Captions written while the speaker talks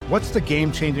What's the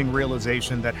game-changing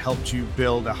realization that helped you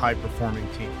build a high-performing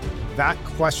team? That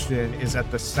question is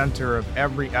at the center of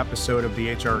every episode of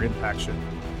the HR Impact Show.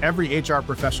 Every HR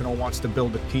professional wants to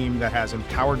build a team that has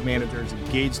empowered managers,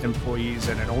 engaged employees,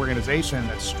 and an organization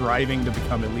that's striving to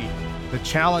become elite. The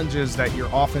challenge is that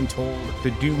you're often told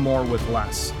to do more with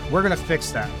less. We're going to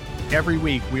fix that. Every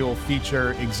week, we will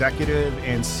feature executive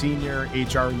and senior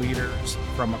HR leaders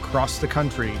from across the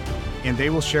country, and they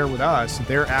will share with us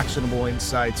their actionable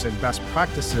insights and best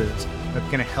practices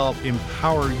that can help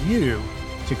empower you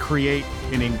to create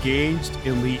an engaged,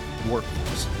 elite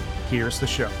workforce. Here's the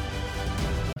show.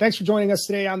 Thanks for joining us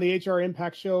today on the HR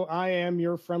Impact Show. I am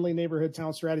your friendly neighborhood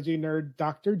talent strategy nerd,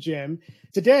 Dr. Jim.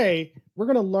 Today, we're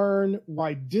going to learn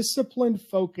why disciplined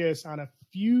focus on a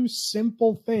few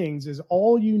simple things is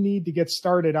all you need to get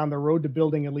started on the road to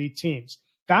building elite teams.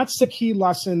 That's the key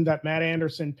lesson that Matt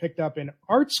Anderson picked up in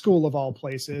art school of all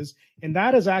places, and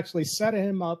that has actually set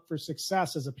him up for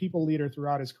success as a people leader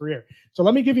throughout his career. So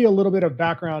let me give you a little bit of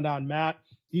background on Matt.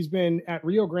 He's been at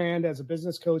Rio Grande as a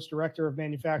business coach, director of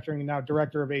manufacturing, and now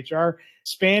director of HR,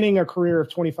 spanning a career of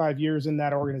 25 years in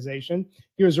that organization.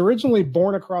 He was originally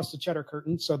born across the Cheddar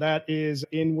Curtain, so that is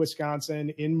in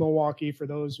Wisconsin, in Milwaukee, for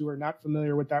those who are not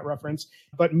familiar with that reference,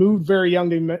 but moved very young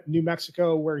to New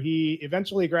Mexico, where he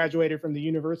eventually graduated from the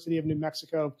University of New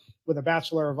Mexico with a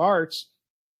Bachelor of Arts.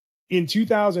 In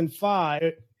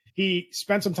 2005, he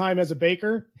spent some time as a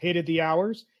baker, hated the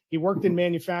hours. He worked in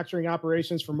manufacturing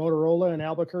operations for Motorola in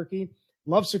Albuquerque,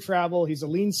 loves to travel. He's a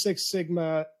Lean Six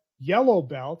Sigma yellow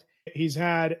belt. He's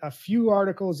had a few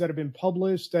articles that have been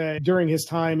published during his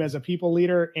time as a people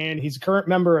leader, and he's a current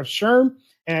member of SHRM,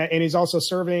 and he's also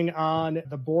serving on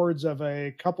the boards of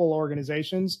a couple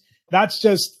organizations. That's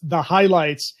just the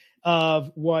highlights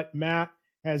of what Matt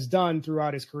has done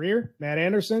throughout his career. Matt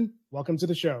Anderson, welcome to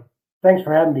the show. Thanks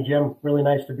for having me, Jim. Really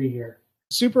nice to be here.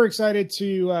 Super excited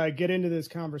to get into this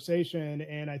conversation,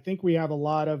 and I think we have a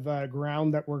lot of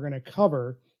ground that we're going to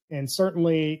cover, and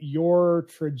certainly your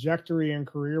trajectory and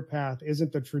career path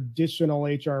isn't the traditional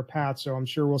HR path, so I'm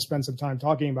sure we'll spend some time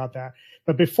talking about that.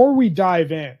 But before we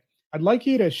dive in, I'd like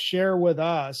you to share with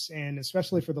us, and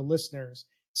especially for the listeners,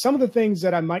 some of the things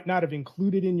that I might not have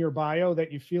included in your bio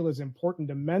that you feel is important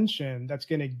to mention that's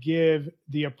going to give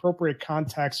the appropriate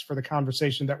context for the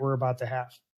conversation that we're about to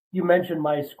have. You mentioned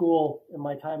my school and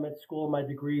my time at school, my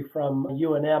degree from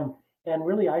UNM. And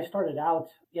really, I started out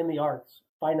in the arts,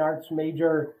 fine arts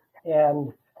major.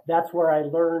 And that's where I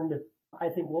learned, I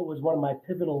think, what was one of my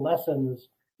pivotal lessons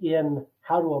in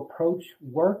how to approach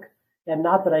work. And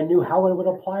not that I knew how it would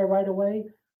apply right away,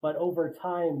 but over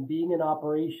time, being in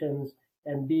operations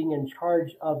and being in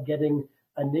charge of getting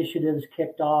initiatives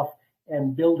kicked off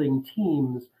and building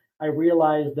teams, I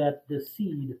realized that the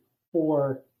seed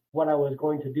for what I was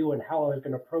going to do and how I was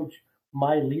going to approach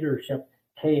my leadership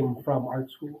came from art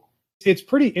school. It's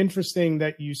pretty interesting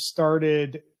that you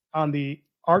started on the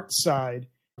art side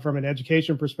from an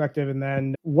education perspective. And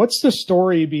then what's the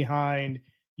story behind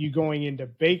you going into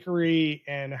bakery,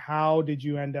 and how did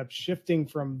you end up shifting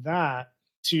from that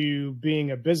to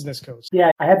being a business coach?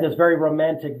 Yeah, I had this very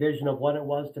romantic vision of what it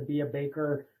was to be a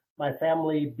baker. My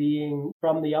family, being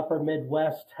from the upper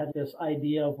Midwest, had this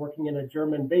idea of working in a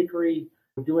German bakery,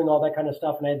 doing all that kind of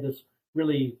stuff. And I had this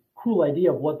really cool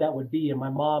idea of what that would be. And my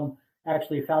mom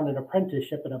actually found an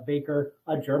apprenticeship at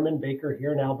a German baker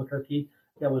here in Albuquerque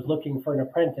that was looking for an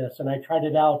apprentice. And I tried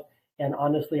it out. And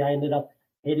honestly, I ended up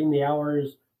hating the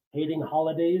hours, hating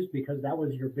holidays, because that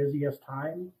was your busiest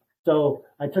time. So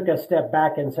I took a step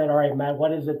back and said, all right, Matt,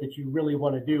 what is it that you really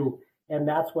want to do? And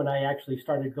that's when I actually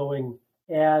started going.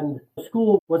 And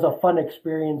school was a fun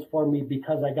experience for me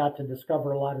because I got to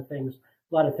discover a lot of things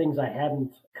I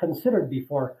hadn't considered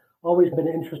before. Always been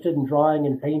interested in drawing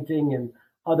and painting and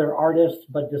other artists,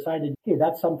 but decided, hey,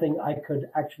 that's something I could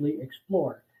actually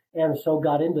explore. And so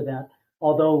got into that.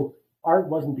 Although art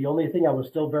wasn't the only thing, I was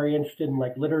still very interested in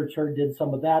like literature, did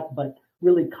some of that, but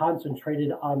really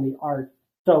concentrated on the art.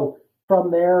 So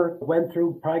from there,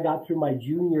 probably got through my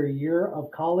junior year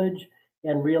of college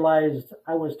and realized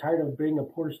I was tired of being a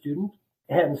poor student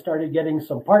and started getting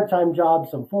some part-time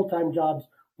jobs, some full-time jobs,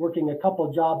 working a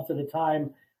couple jobs at a time,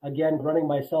 again, running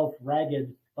myself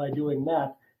ragged by doing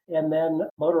that. And then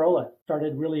Motorola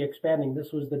started really expanding.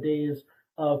 This was the days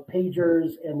of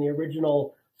pagers and the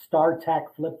original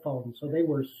StarTAC flip phone. So they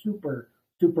were super,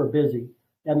 super busy.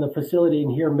 And the facility in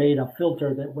here made a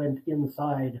filter that went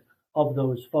inside of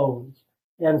those phones.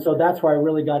 And so that's where I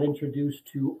really got introduced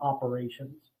to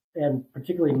operations, and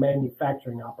particularly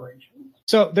manufacturing operations.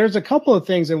 So there's a couple of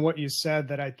things in what you said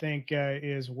that I think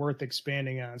is worth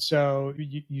expanding on. So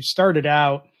you started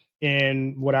out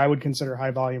in what I would consider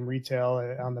high volume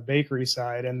retail on the bakery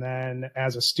side. And then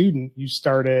as a student, you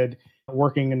started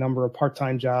working a number of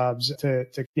part-time jobs to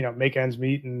make ends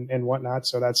meet and whatnot.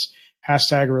 So that's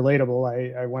hashtag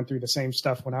relatable. I went through the same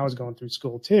stuff when I was going through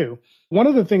school too. One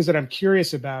of the things that I'm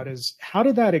curious about is how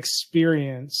did that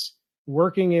experience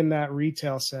working in that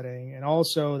retail setting and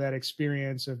also that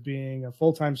experience of being a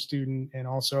full-time student and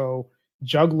also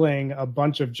juggling a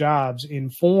bunch of jobs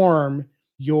inform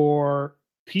your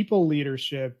people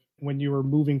leadership when you were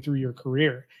moving through your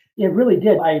career? It really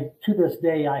did. To this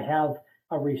day, I have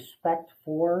a respect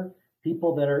for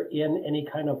people that are in any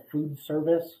kind of food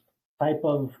service type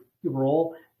of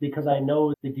role, because I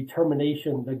know the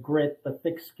determination, the grit, the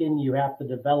thick skin you have to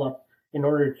develop in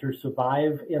order to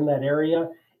survive in that area.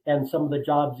 And some of the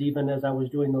jobs, even as I was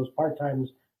doing those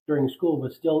part-times during school,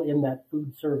 was still in that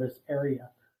food service area.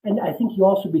 And I think you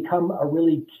also become a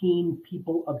really keen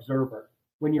people observer.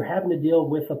 When you're having to deal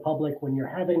with the public, when you're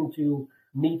having to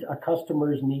meet a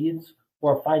customer's needs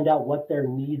or find out what their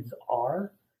needs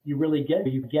are, you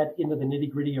get into the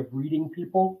nitty-gritty of reading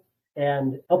people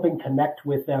and helping connect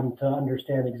with them to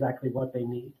understand exactly what they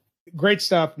need. Great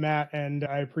stuff, Matt. And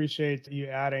I appreciate you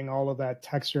adding all of that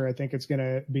texture. I think it's going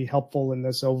to be helpful in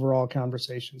this overall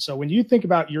conversation. So when you think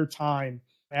about your time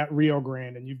at Rio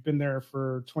Grande, and you've been there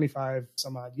for 25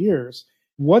 some odd years,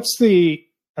 what's the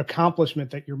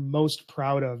accomplishment that you're most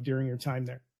proud of during your time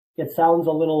there? It sounds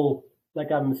a little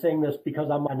like I'm saying this because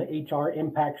I'm on an HR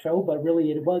impact show, but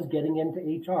really it was getting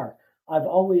into HR. I've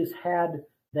always had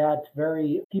that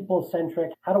very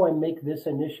people-centric, how do I make this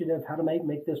initiative? How do I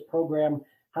make this program?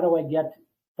 How do I get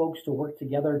folks to work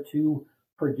together to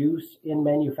produce in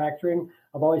manufacturing?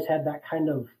 I've always had that kind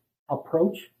of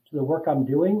approach to the work I'm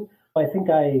doing. I think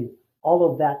all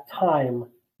of that time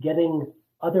getting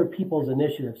other people's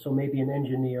initiatives, so maybe an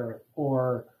engineer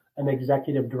or an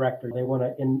executive director, they want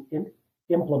to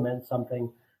implement something.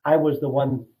 I was the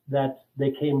one that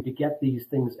they came to get these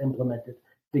things implemented,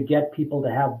 to get people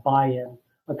to have buy-in.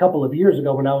 A couple of years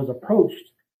ago when I was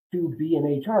approached to be in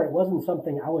HR, it wasn't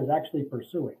something I was actually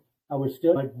pursuing. I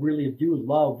really do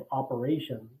love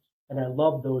operations and I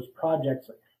love those projects.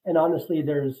 And honestly,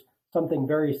 there's something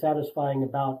very satisfying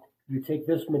about you take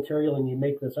this material and you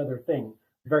make this other thing.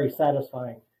 Very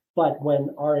satisfying. But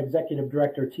when our executive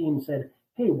director team said,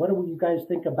 hey, what do you guys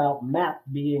think about Matt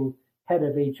being head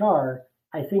of HR?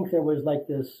 I think there was like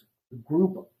this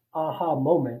group aha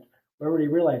moment where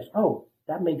everybody realized, oh,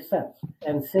 that makes sense.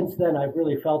 And since then, I've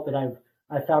really felt that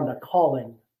I found a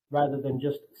calling rather than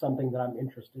just something that I'm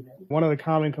interested in. One of the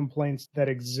common complaints that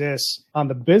exists on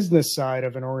the business side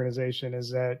of an organization is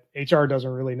that HR doesn't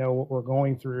really know what we're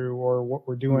going through or what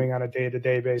we're doing on a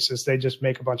day-to-day basis. They just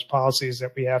make a bunch of policies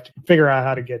that we have to figure out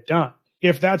how to get done.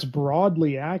 If that's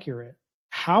broadly accurate,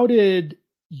 how did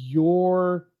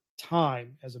your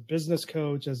time as a business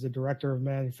coach, as the director of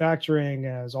manufacturing,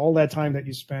 as all that time that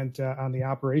you spent on the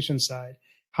operations side,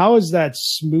 how has that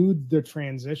smoothed the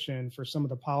transition for some of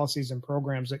the policies and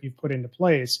programs that you've put into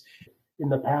place? In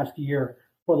the past year,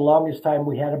 for the longest time,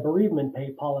 we had a bereavement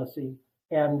pay policy.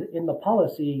 And in the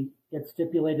policy, it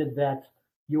stipulated that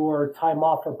your time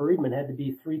off for bereavement had to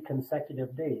be 3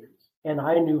 consecutive days. And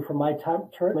I knew from my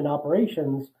term in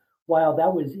operations, while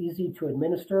that was easy to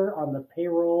administer on the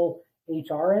payroll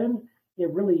HR end, it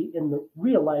really, in the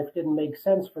real life, didn't make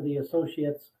sense for the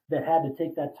associates that had to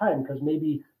take that time because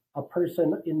maybe a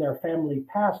person in their family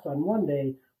passed on one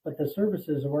day, but the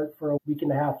services weren't for a week and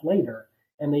a half later,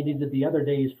 and they needed the other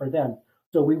days for them.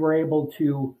 So we were able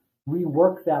to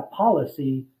rework that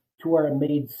policy to where it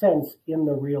made sense in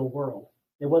the real world.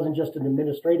 It wasn't just an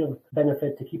administrative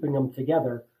benefit to keeping them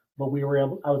together, but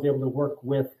I was able to work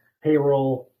with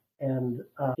payroll and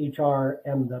HR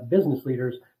and the business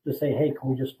leaders to say, hey, can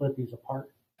we just split these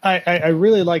apart? I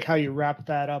really like how you wrap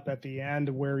that up at the end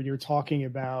where you're talking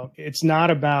about it's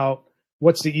not about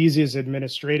what's the easiest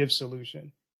administrative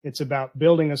solution. It's about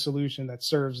building a solution that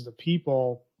serves the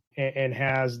people and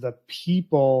has the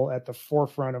people at the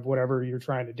forefront of whatever you're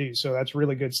trying to do. So that's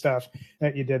really good stuff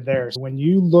that you did there. So when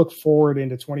you look forward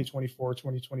into 2024,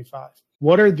 2025,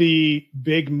 what are the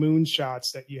big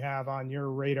moonshots that you have on your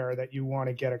radar that you want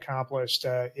to get accomplished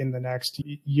in the next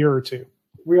year or two?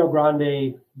 Rio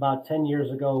Grande, about 10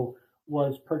 years ago,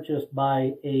 was purchased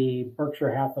by a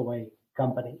Berkshire Hathaway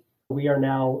company. We are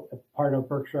now a part of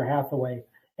Berkshire Hathaway,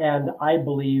 and I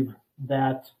believe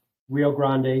that Rio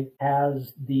Grande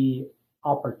has the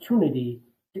opportunity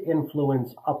to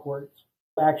influence upwards,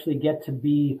 actually get to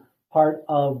be part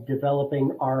of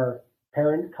developing our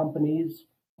parent company's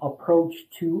approach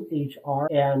to HR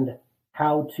and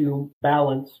how to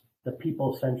balance the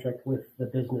people-centric with the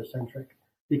business-centric.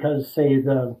 Because, say,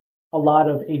 the a lot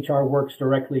of HR works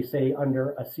directly, say,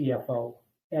 under a CFO,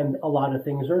 and a lot of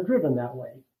things are driven that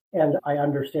way. And I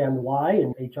understand why,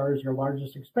 and HR is your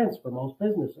largest expense for most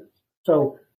businesses.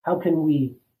 So how can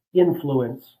we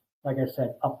influence, like I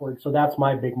said, upward? So that's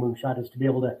my big moonshot, is to be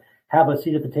able to have a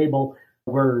seat at the table.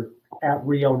 We're at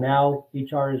Rio now.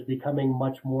 HR is becoming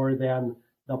much more than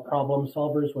the problem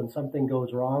solvers. When something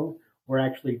goes wrong, we're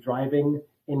actually driving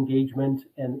engagement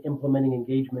and implementing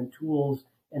engagement tools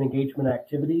and engagement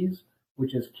activities,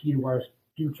 which is key to our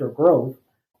future growth.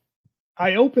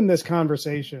 I opened this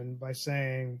conversation by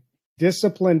saying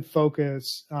disciplined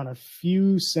focus on a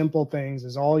few simple things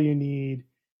is all you need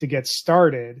to get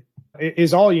started,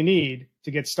 is all you need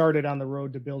to get started on the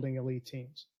road to building elite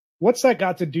teams. What's that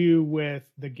got to do with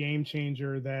the game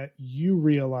changer that you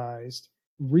realized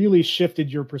really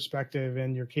shifted your perspective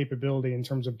and your capability in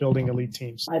terms of building elite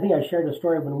teams? I think I shared a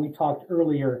story when we talked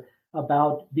earlier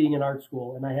about being in art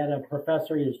school. And I had a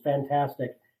professor, he was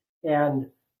fantastic. And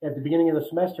at the beginning of the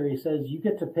semester, he says, you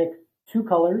get to pick 2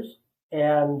 colors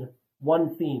and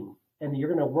 1 theme, and you're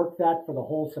going to work that for the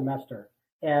whole semester.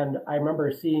 And I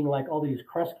remember seeing like all these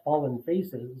crestfallen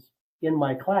faces in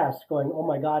my class going, oh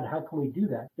my God, how can we do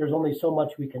that? There's only so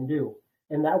much we can do.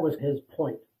 And that was his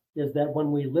point, is that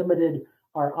when we limited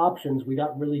our options, we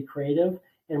got really creative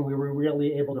and we were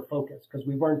really able to focus because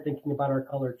we weren't thinking about our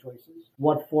color choices,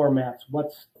 what formats,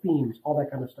 what themes, all that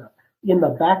kind of stuff. In the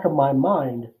back of my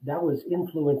mind, that was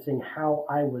influencing how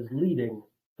I was leading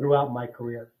throughout my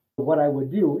career. What I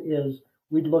would do is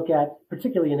we'd look at,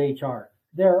 particularly in HR,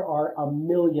 there are a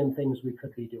million things we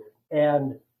could be doing.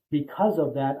 And because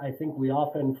of that, I think we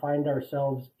often find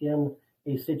ourselves in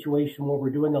a situation where we're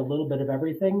doing a little bit of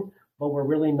everything, but we're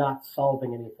really not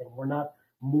solving anything. We're not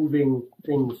moving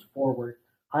things forward.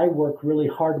 I work really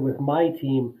hard with my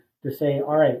team to say,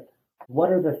 all right,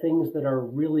 what are the things that are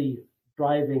really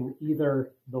driving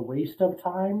either the waste of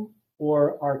time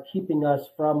or are keeping us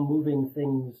from moving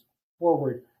things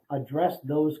forward? Address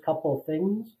those couple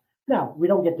things. Now, we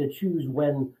don't get to choose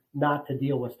when not to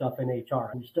deal with stuff in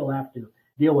HR. We still have to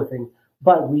deal with things,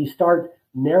 but we start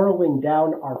narrowing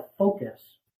down our focus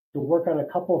to work on a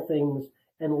couple things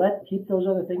and keep those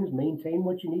other things, maintain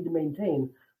what you need to maintain,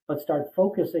 but start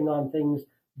focusing on things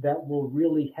that will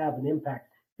really have an impact.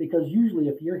 Because usually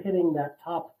if you're hitting that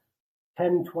top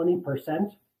 10,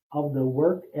 20% of the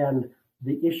work and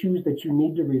the issues that you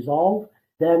need to resolve,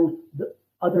 then the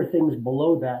other things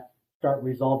below that start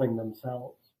resolving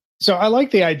themselves. So I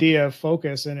like the idea of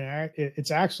focus, and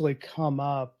it's actually come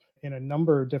up in a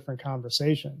number of different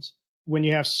conversations. When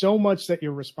you have so much that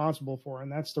you're responsible for,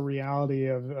 and that's the reality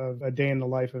of a day in the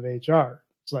life of HR.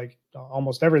 It's like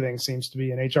almost everything seems to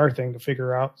be an HR thing to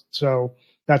figure out. So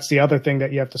that's the other thing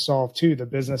that you have to solve too. The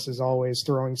business is always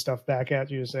throwing stuff back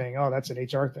at you saying, oh, that's an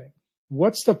HR thing.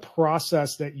 What's the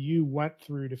process that you went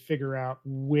through to figure out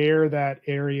where that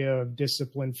area of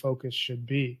discipline focus should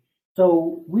be?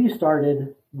 So we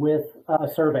started with a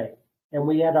survey, and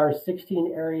we had our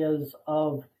 16 areas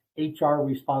of HR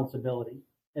responsibility.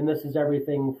 And this is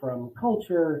everything from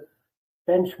culture,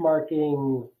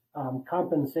 benchmarking,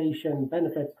 compensation,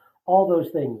 benefits, all those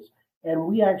things. And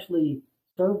we actually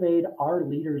surveyed our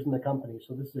leaders in the company.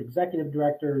 So this is executive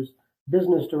directors,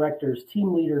 business directors,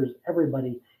 team leaders,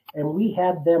 everybody. And we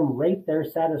had them rate their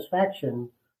satisfaction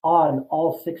on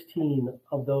all 16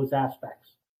 of those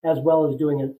aspects, as well as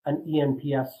doing an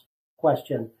ENPS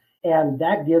question. And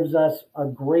that gives us a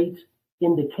great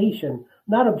indication,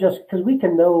 not of just because we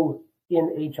can know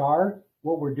in HR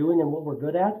what we're doing and what we're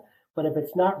good at, but if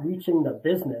it's not reaching the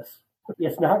business,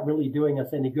 it's not really doing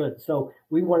us any good. So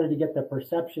we wanted to get the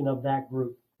perception of that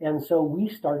group. And so we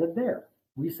started there.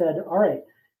 We said, all right,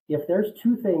 if there's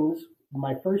 2 things,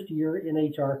 my first year in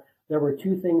HR, there were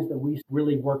 2 things that we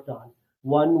really worked on.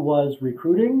 One was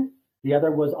recruiting, the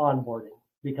other was onboarding,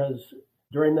 because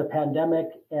during the pandemic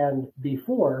and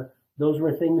before, those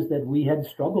were things that we had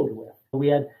struggled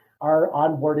with. Our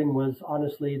onboarding was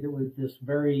honestly, there was this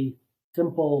very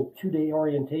simple 2-day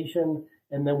orientation,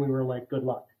 and then we were like, good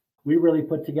luck. We really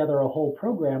put together a whole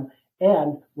program.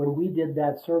 And when we did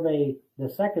that survey the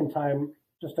second time,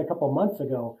 just a couple months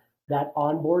ago, that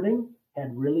onboarding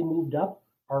had really moved up.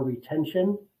 Our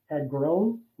retention had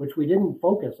grown, which we didn't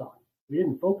focus on. We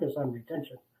didn't focus on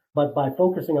retention, but by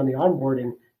focusing on the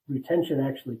onboarding, retention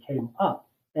actually came up.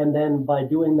 And then by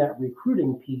doing that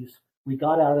recruiting piece, we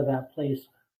got out of that place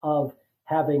of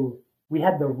we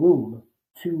had the room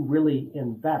to really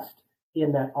invest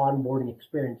in that onboarding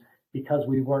experience because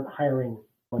we weren't hiring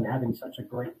and having such a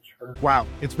great church. Wow,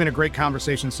 it's been a great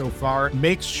conversation so far.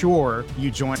 Make sure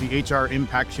you join the HR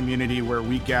Impact community, where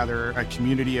we gather a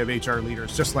community of HR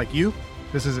leaders just like you.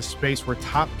 This is a space where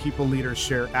top people leaders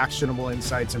share actionable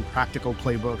insights and practical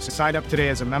playbooks. Sign up today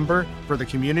as a member for the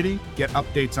community. Get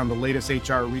updates on the latest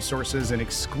HR resources and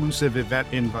exclusive event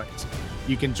invites.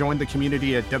 You can join the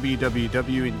community at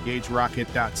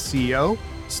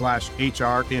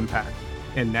www.engagerocket.co/HR Impact.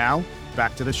 And now,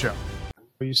 back to the show.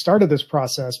 You started this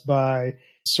process by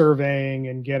surveying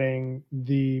and getting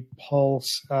the pulse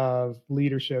of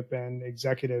leadership and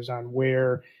executives on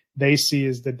where they see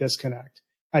is the disconnect.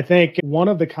 I think one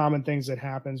of the common things that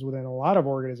happens within a lot of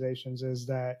organizations is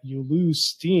that you lose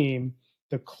steam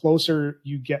the closer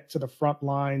you get to the front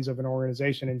lines of an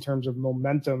organization in terms of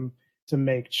momentum to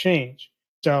make change.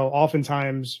 So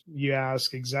oftentimes you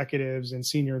ask executives and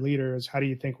senior leaders, how do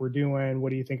you think we're doing? What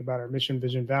do you think about our mission,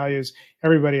 vision, values?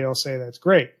 Everybody will say that's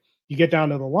great. You get down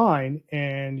to the line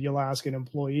and you'll ask an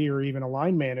employee or even a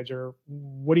line manager,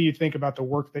 what do you think about the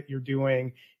work that you're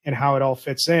doing and how it all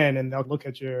fits in? And they'll look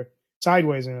at you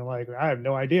sideways and you're like, I have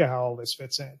no idea how all this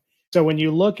fits in. So when you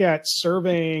look at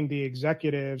surveying the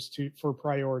executives for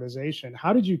prioritization,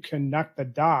 how did you connect the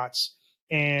dots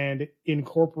and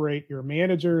incorporate your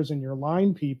managers and your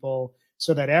line people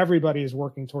so that everybody is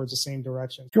working towards the same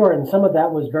direction? Sure. And some of that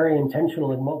was very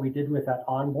intentional in what we did with that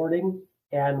onboarding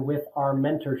and with our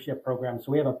mentorship program.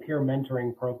 So we have a peer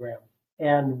mentoring program.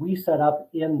 And we set up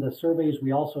in the surveys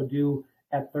we also do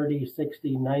at 30,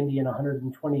 60, 90, and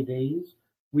 120 days.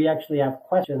 We actually have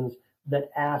questions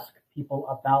that ask people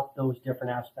about those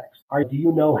different aspects. Do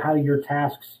you know how your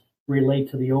tasks relate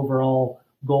to the overall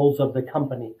goals of the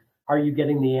company? Are you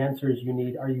getting the answers you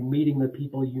need? Are you meeting the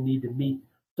people you need to meet?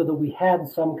 So that we had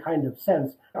some kind of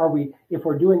sense. If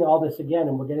we're doing all this again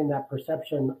and we're getting that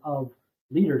perception of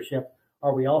leadership,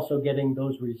 are we also getting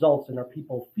those results? And are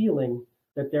people feeling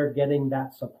that they're getting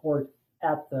that support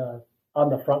on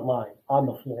the front line, on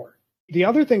the floor? The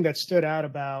other thing that stood out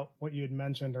about what you had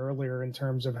mentioned earlier in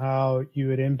terms of how you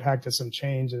had impacted some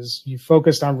change is you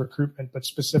focused on recruitment, but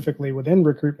specifically within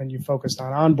recruitment, you focused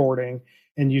on onboarding,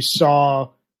 and you saw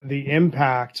the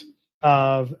impact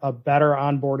of a better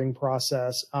onboarding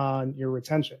process on your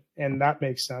retention. And that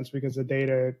makes sense because the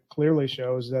data clearly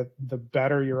shows that the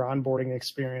better your onboarding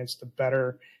experience, the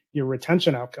better your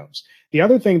retention outcomes. The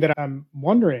other thing that I'm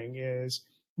wondering is,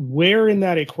 where in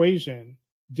that equation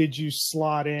did you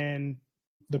slot in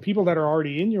the people that are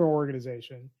already in your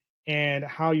organization and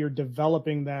how you're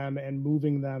developing them and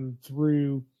moving them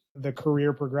through the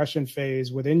career progression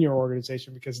phase within your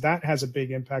organization? Because that has a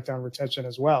big impact on retention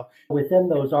as well. Within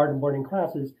those onboarding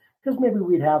classes, because maybe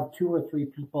we'd have 2 or 3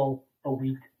 people a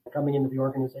week coming into the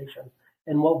organization.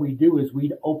 And what we do is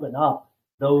we'd open up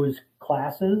those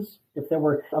classes. If there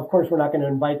were, of course, we're not going to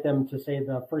invite them to say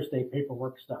the first day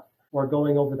paperwork stuff or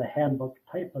going over the handbook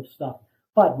type of stuff.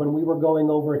 But when we were going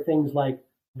over things like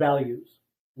values,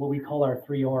 what we call our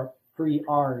 3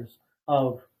 R's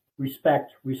of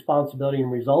respect, responsibility,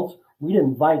 and results, we'd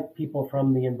invite people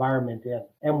from the environment in.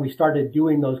 And we started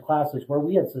doing those classes where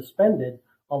we had suspended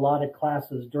a lot of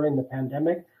classes during the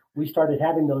pandemic. We started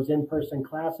having those in-person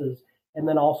classes and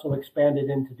then also expanded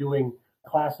into doing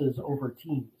classes over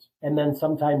Teams. And then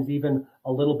sometimes even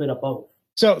a little bit of both.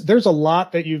 So there's a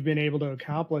lot that you've been able to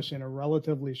accomplish in a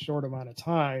relatively short amount of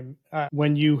time.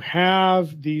 When you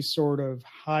have these sort of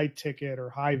high ticket or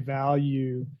high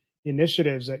value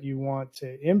initiatives that you want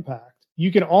to impact,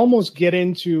 you can almost get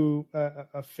into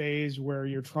a phase where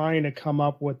you're trying to come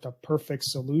up with the perfect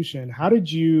solution. How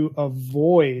did you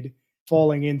avoid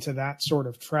falling into that sort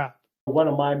of trap? One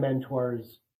of my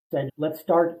mentors said, let's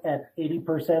start at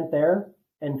 80% there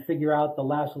and figure out the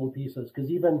last little pieces.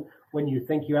 Because even when you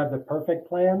think you have the perfect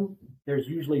plan, there's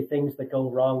usually things that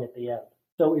go wrong at the end.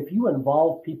 So if you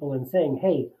involve people in saying,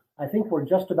 hey, I think we're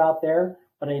just about there,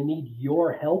 but I need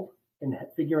your help in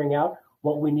figuring out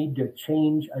what we need to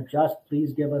change, adjust,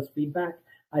 please give us feedback.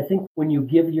 I think when you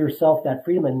give yourself that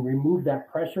freedom and remove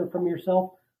that pressure from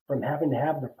yourself, from having to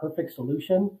have the perfect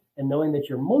solution and knowing that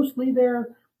you're mostly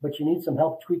there, but you need some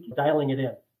help tweaking, dialing it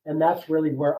in. And that's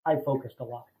really where I focused a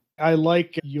lot. I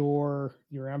like your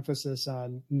emphasis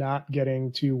on not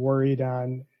getting too worried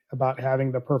about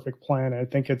having the perfect plan. I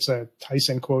think it's a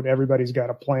Tyson quote, everybody's got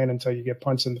a plan until you get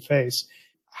punched in the face.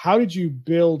 How did you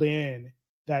build in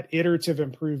that iterative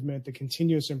improvement, the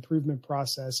continuous improvement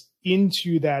process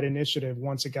into that initiative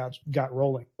once it got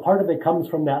rolling? Part of it comes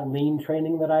from that lean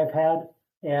training that I've had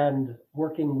and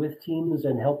working with teams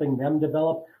and helping them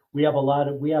develop. We have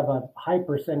a high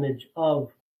percentage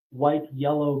of white,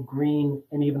 yellow, green,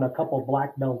 and even a couple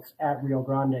black belts at Rio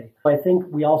Grande. I think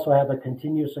we also have a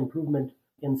continuous improvement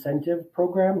incentive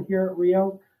program here at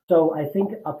Rio. So I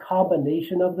think a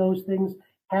combination of those things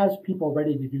has people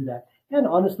ready to do that. And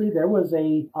honestly, there was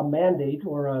a mandate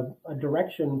or a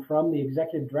direction from the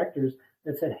executive directors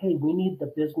that said, hey, we need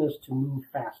the business to move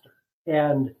faster.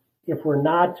 And if we're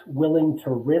not willing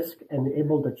to risk and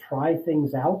able to try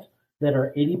things out that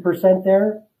are 80%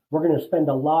 there, we're going to spend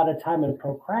a lot of time and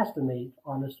procrastinate,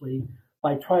 honestly,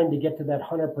 by trying to get to that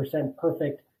 100%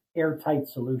 perfect airtight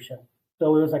solution.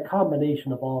 So it was a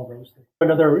combination of all of those things.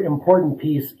 Another important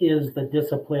piece is the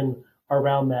discipline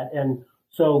around that. And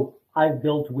so I've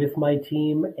built with my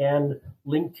team and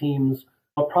Link teams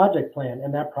a project plan,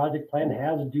 and that project plan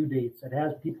has due dates. It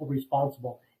has people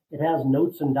responsible. It has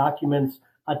notes and documents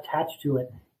attached to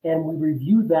it. And we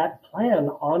review that plan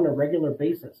on a regular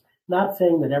basis. Not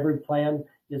saying that every plan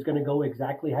is going to go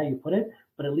exactly how you put it,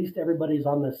 but at least everybody's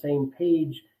on the same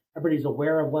page. Everybody's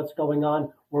aware of what's going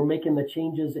on. We're making the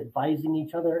changes, advising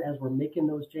each other as we're making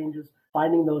those changes,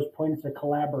 finding those points of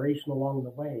collaboration along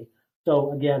the way.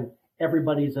 So again,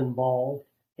 everybody's involved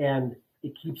and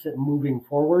it keeps it moving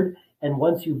forward. And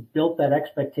once you've built that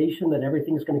expectation that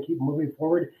everything's going to keep moving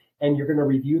forward and you're going to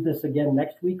review this again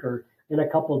next week or in a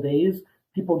couple of days,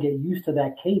 people get used to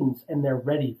that cadence and they're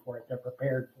ready for it. They're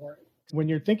prepared for it. When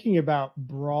you're thinking about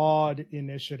broad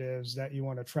initiatives that you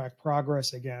want to track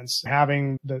progress against,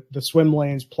 having the swim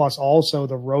lanes plus also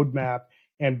the roadmap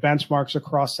and benchmarks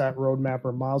across that roadmap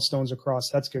or milestones across,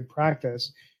 that's good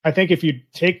practice. I think if you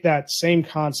take that same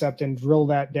concept and drill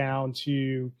that down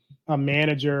to a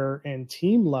manager and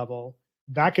team level,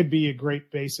 that could be a great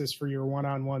basis for your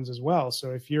one-on-ones as well.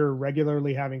 So if you're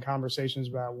regularly having conversations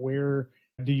about where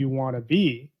do you want to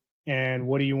be and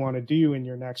what do you want to do in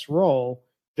your next role,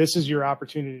 this is your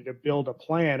opportunity to build a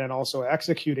plan and also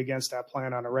execute against that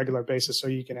plan on a regular basis so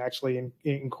you can actually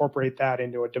incorporate that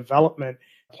into a development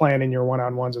plan in your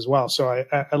one-on-ones as well. So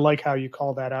I like how you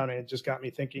call that out, and it just got me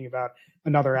thinking about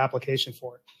another application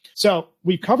for it. So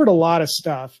we've covered a lot of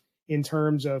stuff in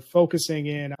terms of focusing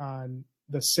in on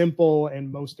the simple and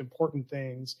most important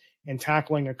things and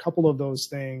tackling a couple of those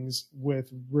things with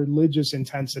religious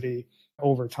intensity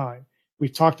over time.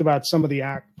 We've talked about some of the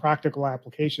practical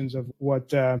applications of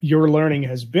what your learning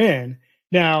has been.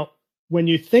 Now, when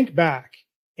you think back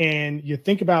and you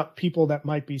think about people that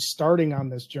might be starting on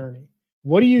this journey,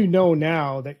 what do you know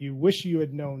now that you wish you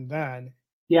had known then?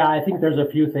 Yeah, I think there's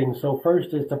a few things. So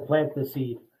first is to plant the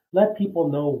seed. Let people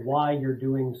know why you're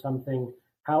doing something,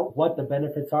 what the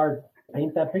benefits are.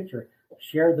 Paint that picture.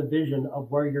 Share the vision of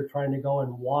where you're trying to go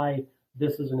and why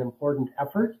this is an important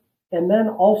effort. And then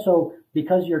also,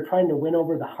 because you're trying to win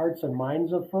over the hearts and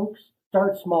minds of folks,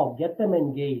 start small, get them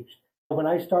engaged. When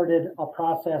I started a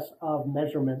process of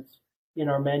measurements in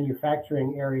our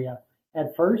manufacturing area,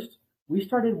 at first, we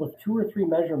started with 2 or 3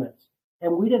 measurements,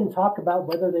 and we didn't talk about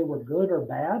whether they were good or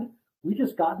bad. We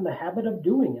just got in the habit of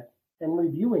doing it and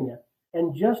reviewing it.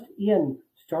 And just in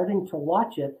starting to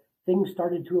watch it, things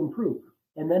started to improve.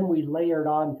 And then we layered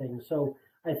on things. So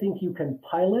I think you can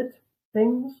pilot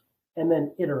things and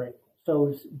then iterate.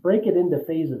 So break it into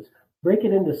phases, break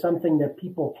it into something that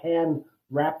people can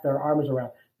wrap their arms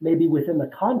around, maybe within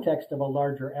the context of a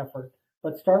larger effort,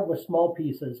 but start with small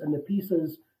pieces and the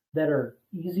pieces that are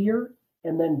easier,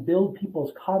 and then build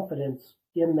people's confidence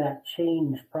in that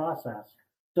change process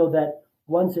so that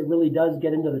once it really does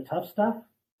get into the tough stuff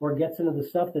or gets into the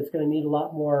stuff that's going to need a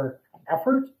lot more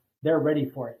effort, they're ready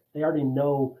for it. They already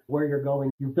know where you're going.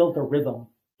 You built a rhythm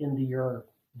into your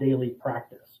daily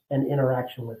practice and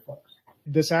interaction with folks.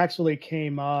 This actually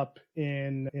came up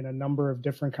in a number of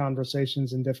different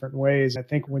conversations in different ways. I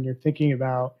think when you're thinking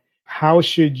about how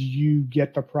should you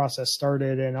get the process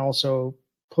started and also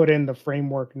put in the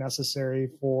framework necessary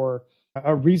for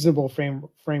a reasonable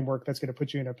framework that's going to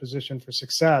put you in a position for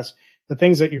success, the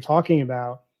things that you're talking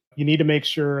about, you need to make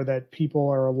sure that people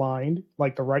are aligned,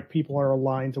 like the right people are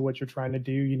aligned to what you're trying to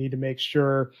do. You need to make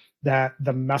sure that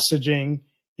the messaging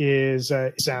is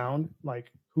sound,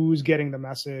 like who's getting the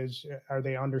message, are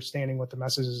they understanding what the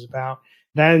message is about?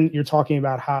 Then you're talking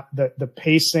about how the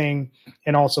pacing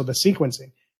and also the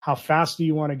sequencing. How fast do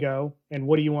you want to go and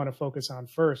what do you want to focus on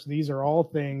first? These are all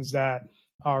things that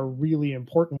are really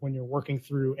important when you're working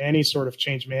through any sort of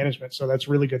change management. So that's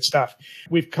really good stuff.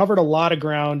 We've covered a lot of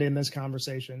ground in this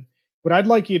conversation. What I'd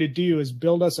like you to do is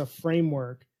build us a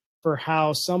framework for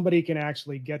how somebody can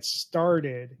actually get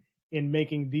started in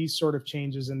making these sort of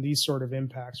changes and these sort of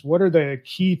impacts. What are the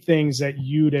key things that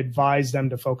you'd advise them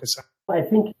to focus on? I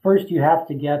think first you have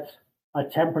to get a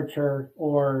temperature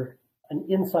or an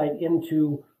insight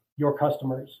into your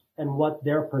customers and what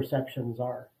their perceptions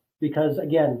are. Because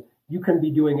again, you can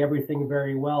be doing everything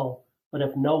very well, but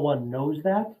if no one knows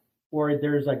that, or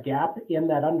there's a gap in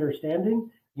that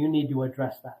understanding, you need to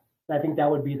address that. I think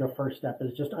that would be the first step,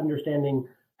 is just understanding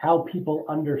how people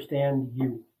understand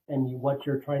you and what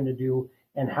you're trying to do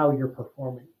and how you're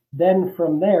performing. Then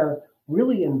from there,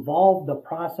 really involve the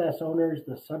process owners,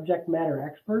 the subject matter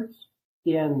experts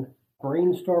in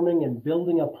brainstorming and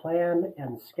building a plan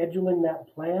and scheduling that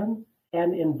plan,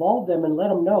 and involve them and let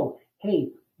them know, hey,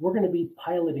 we're going to be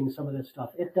piloting some of this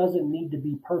stuff. It doesn't need to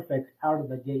be perfect out of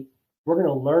the gate. We're going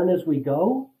to learn as we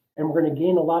go, and we're going to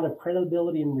gain a lot of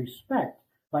credibility and respect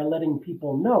by letting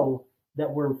people know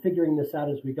that we're figuring this out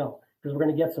as we go. Because we're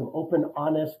going to get some open,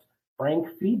 honest, frank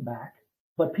feedback,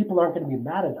 but people aren't going to be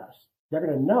mad at us. They're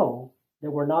going to know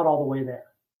that we're not all the way there,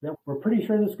 that we're pretty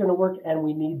sure this is going to work and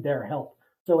we need their help.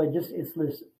 So it's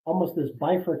this almost this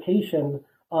bifurcation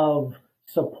of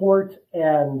support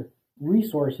and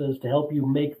resources to help you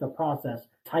make the process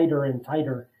tighter and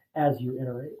tighter as you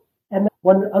iterate. And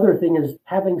one other thing is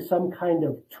having some kind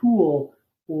of tool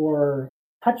or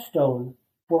touchstone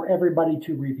for everybody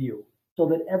to review, so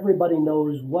that everybody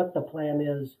knows what the plan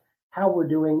is, how we're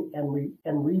doing,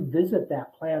 and revisit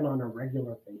that plan on a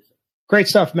regular basis. Great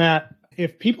stuff, Matt.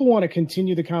 If people want to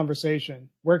continue the conversation,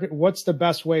 what's the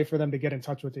best way for them to get in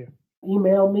touch with you?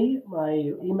 Email me.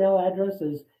 My email address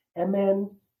is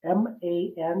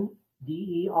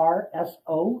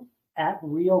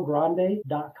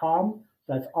manderso@riogrande.com.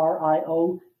 That's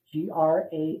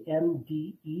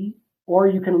RIOGRANDE. Or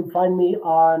you can find me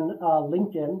on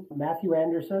LinkedIn, Matthew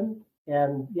Anderson.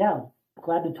 And yeah,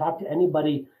 glad to talk to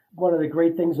anybody. One of the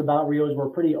great things about Rio is we're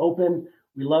pretty open.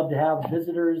 We love to have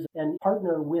visitors and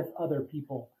partner with other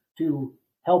people to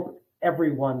help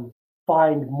everyone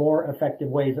find more effective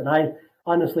ways. And I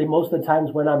honestly, most of the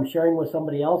times when I'm sharing with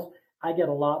somebody else, I get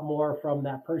a lot more from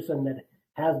that person that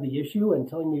has the issue and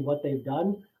telling me what they've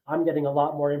done. I'm getting a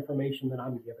lot more information than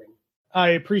I'm giving.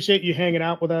 I appreciate you hanging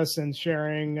out with us and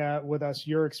sharing with us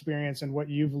your experience and what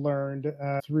you've learned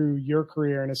through your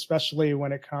career, and especially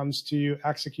when it comes to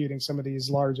executing some of these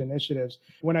large initiatives.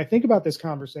 When I think about this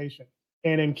conversation,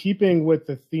 and in keeping with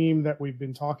the theme that we've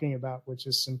been talking about, which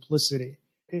is simplicity,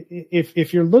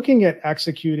 if you're looking at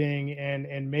executing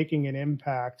and making an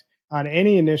impact on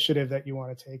any initiative that you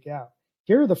want to take out,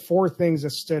 here are the 4 things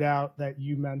that stood out that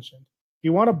you mentioned. If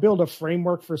you want to build a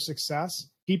framework for success,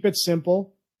 keep it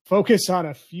simple. Focus on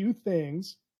a few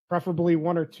things, preferably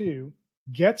 1 or 2,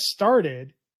 get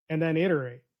started, and then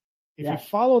iterate. If you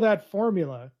follow that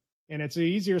formula, and it's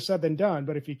easier said than done,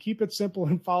 but if you keep it simple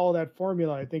and follow that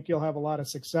formula, I think you'll have a lot of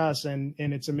success. And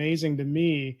it's amazing to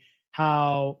me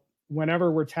how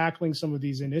whenever we're tackling some of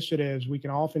these initiatives, we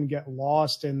can often get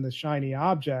lost in the shiny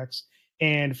objects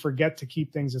and forget to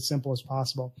keep things as simple as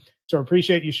possible. So I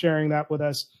appreciate you sharing that with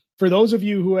us. For those of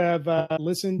you who have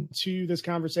listened to this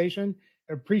conversation,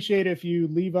 appreciate if you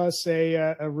leave us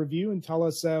a review and tell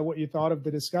us what you thought of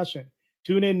the discussion.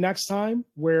 Tune in next time,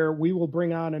 where we will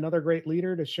bring on another great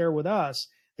leader to share with us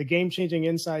the game-changing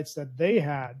insights that they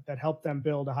had that helped them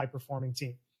build a high-performing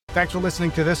team. Thanks for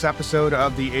listening to this episode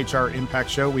of the HR Impact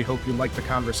Show. We hope you liked the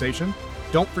conversation.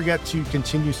 Don't forget to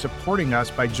continue supporting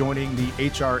us by joining the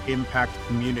HR Impact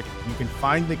community. You can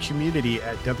find the community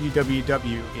at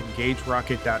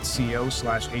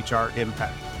www.engagerocket.co/HR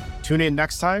Impact. Tune in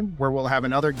next time, where we'll have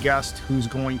another guest who's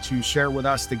going to share with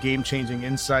us the game-changing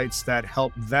insights that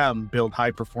help them build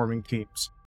high-performing teams.